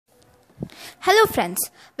Hello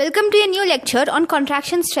friends, welcome to a new lecture on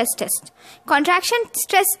contraction stress test. Contraction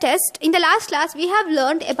stress test, in the last class we have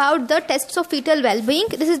learned about the tests of fetal well-being.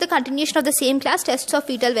 This is the continuation of the same class, tests of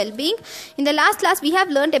fetal well-being. In the last class we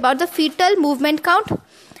have learned about the fetal movement count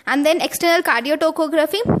and then external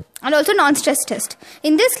cardiotocography and also non-stress test.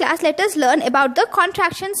 In this class let us learn about the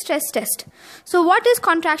contraction stress test. So what is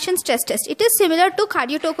contraction stress test? It is similar to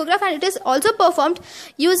cardiotocograph and it is also performed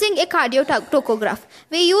using a cardiotocograph.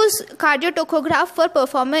 We use cardiotocograph for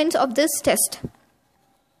performance of this test.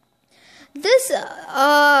 This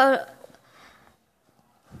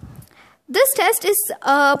test is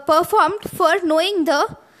performed for knowing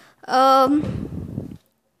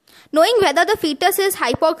whether the fetus is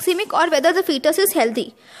hypoxemic or whether the fetus is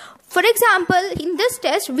healthy. For example, in this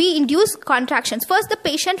test, we induce contractions. First, the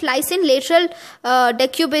patient lies in lateral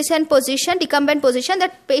decumbent position.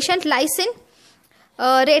 That patient lies in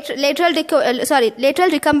lateral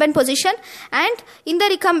recumbent position, and in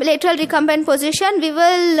the lateral recumbent position, we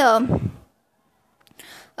will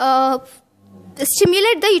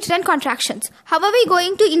stimulate the uterine contractions. How are we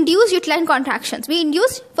going to induce uterine contractions? We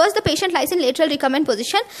induce, first the patient lies in lateral recumbent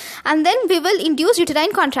position and then we will induce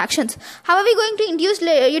uterine contractions. How are we going to induce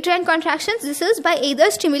uterine contractions? This is by either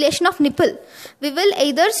stimulation of nipple. We will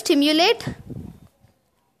either stimulate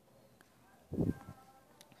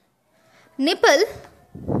nipple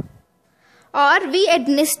or we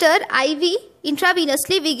administer IV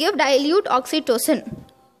intravenously, we give dilute oxytocin.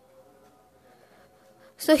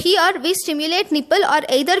 So here we stimulate nipple or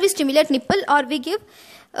either we stimulate nipple or we give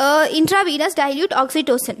intravenous dilute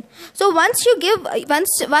oxytocin. So once you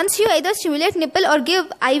either stimulate nipple or give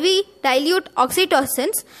IV dilute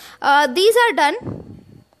oxytocins, these are done.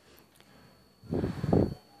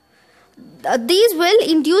 These will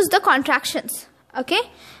induce the contractions. Okay.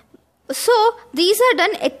 So these are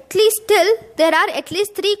done at least till there are at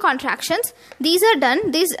least 3 contractions. These are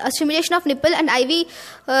done, this stimulation of nipple and IV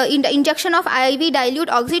injection of IV dilute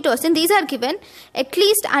oxytocin, these are given at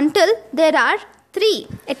least until there are 3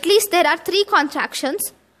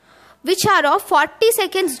 contractions which are of 40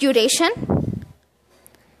 seconds duration,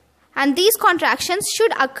 and these contractions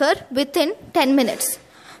should occur within 10 minutes.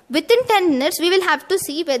 Within 10 minutes, we will have to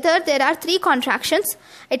see whether there are 3 contractions.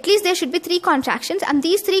 At least there should be 3 contractions, and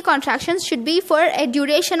these 3 contractions should be for a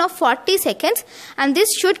duration of 40 seconds, and this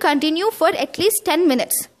should continue for at least 10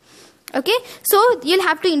 minutes. Okay, so you'll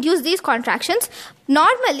have to induce these contractions.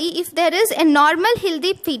 Normally, if there is a normal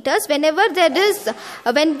healthy fetus, whenever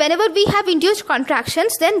we have induced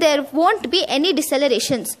contractions, then there won't be any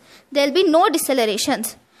decelerations. There will be no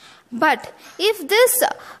decelerations. But if this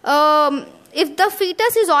if the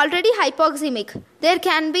fetus is already hypoxemic, it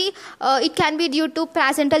can be due to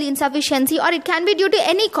placental insufficiency or it can be due to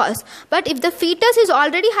any cause. But if the fetus is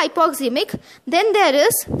already hypoxemic, then there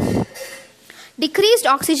is decreased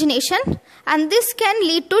oxygenation and this can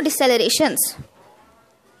lead to decelerations.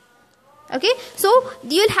 Okay, so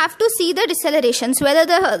you will have to see the decelerations, whether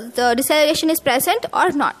the deceleration is present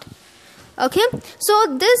or not. Okay,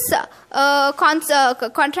 so this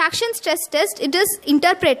contraction stress test, it is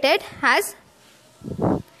interpreted as,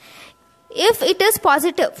 if it is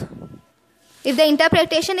positive, if the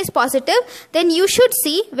interpretation is positive, then you should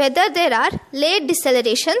see whether there are late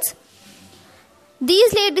decelerations.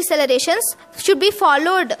 These late decelerations should be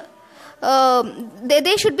followed,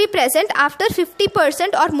 they should be present after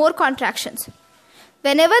 50% or more contractions.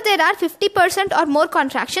 Whenever there are 50% or more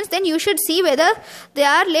contractions, then you should see whether there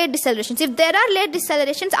are late decelerations. If there are late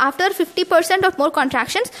decelerations after 50% or more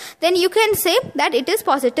contractions, then you can say that it is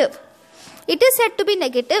positive. It is said to be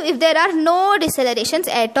negative if there are no decelerations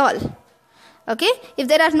at all. Okay, if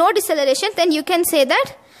there are no decelerations, then you can say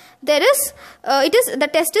that the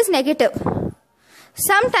test is negative.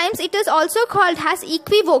 Sometimes it is also called as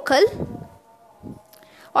equivocal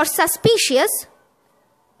or suspicious.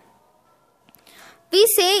 We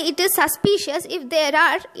say it is suspicious if there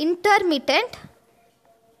are intermittent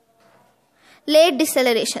late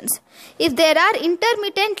decelerations. If there are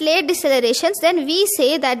intermittent late decelerations, then we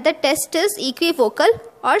say that the test is equivocal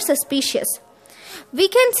or suspicious. We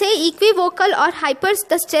can say equivocal or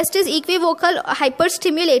the test is equivocal or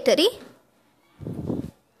hyperstimulatory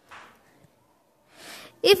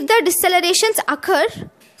if the decelerations occur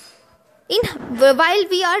while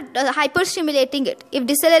we are hyperstimulating it. If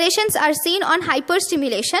decelerations are seen on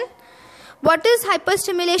hyperstimulation. What is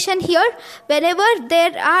hyperstimulation here? Whenever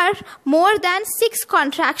there are more than 6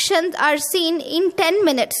 contractions are seen in 10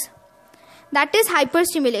 minutes, that is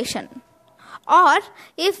hyperstimulation. Or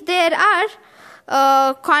if there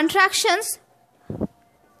are contractions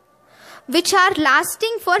which are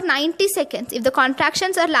lasting for 90 seconds. If the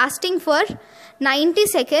contractions are lasting for 90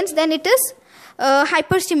 seconds, then it is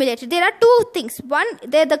hyperstimulated. There are two things. One,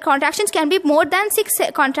 the contractions can be more than 6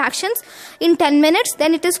 contractions in 10 minutes.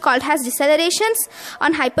 Then it is called as decelerations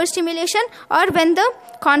on hyperstimulation. Or when the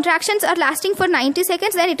contractions are lasting for 90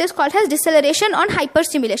 seconds, then it is called as deceleration on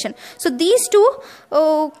hyperstimulation. So these two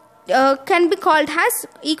can be called as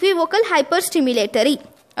equivocal hyperstimulatory.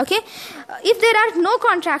 Okay. If there are no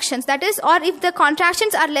contractions, that is, or if the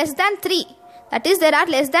contractions are less than 3, that is, there are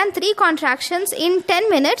less than 3 contractions in 10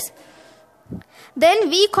 minutes, then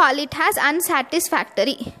we call it as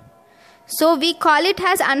unsatisfactory. So we call it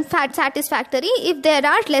as unsatisfactory if there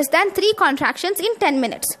are less than 3 contractions in 10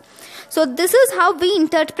 minutes. So this is how we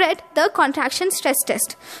interpret the contraction stress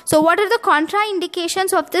test. So what are the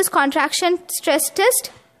contraindications of this contraction stress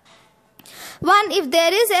test? One, if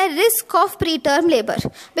there is a risk of preterm labor,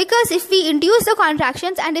 because if we induce the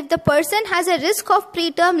contractions and if the person has a risk of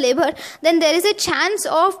preterm labor, then there is a chance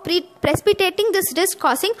of precipitating this risk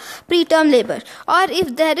causing preterm labor. Or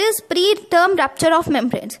if there is preterm rupture of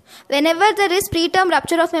membranes, whenever there is preterm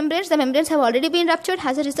rupture of membranes, the membranes have already been ruptured.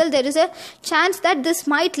 As a result, there is a chance that this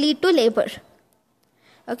might lead to labor.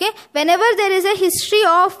 Okay, whenever there is a history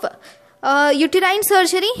of uterine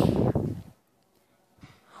surgery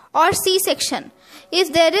or C-section,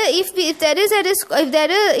 if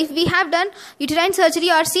we have done uterine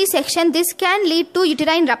surgery or C-section, this can lead to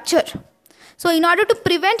uterine rupture. So in order to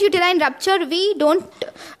prevent uterine rupture, we don't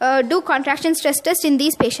do contraction stress test in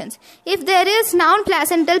these patients. If there is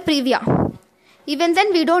non-placental previa, even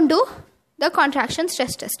then we don't do the contraction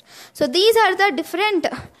stress test. So these are the different,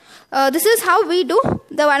 this is how we do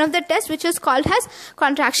the one of the tests, which is called as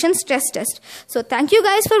contraction stress test. So thank you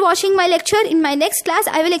guys for watching my lecture. In my next class,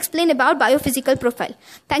 I will explain about biophysical profile.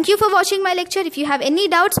 Thank you for watching my lecture. If you have any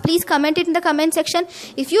doubts, please comment it in the comment section.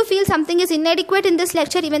 If you feel something is inadequate in this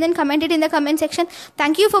lecture, even then comment it in the comment section.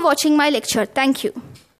 Thank you for watching my lecture. Thank you.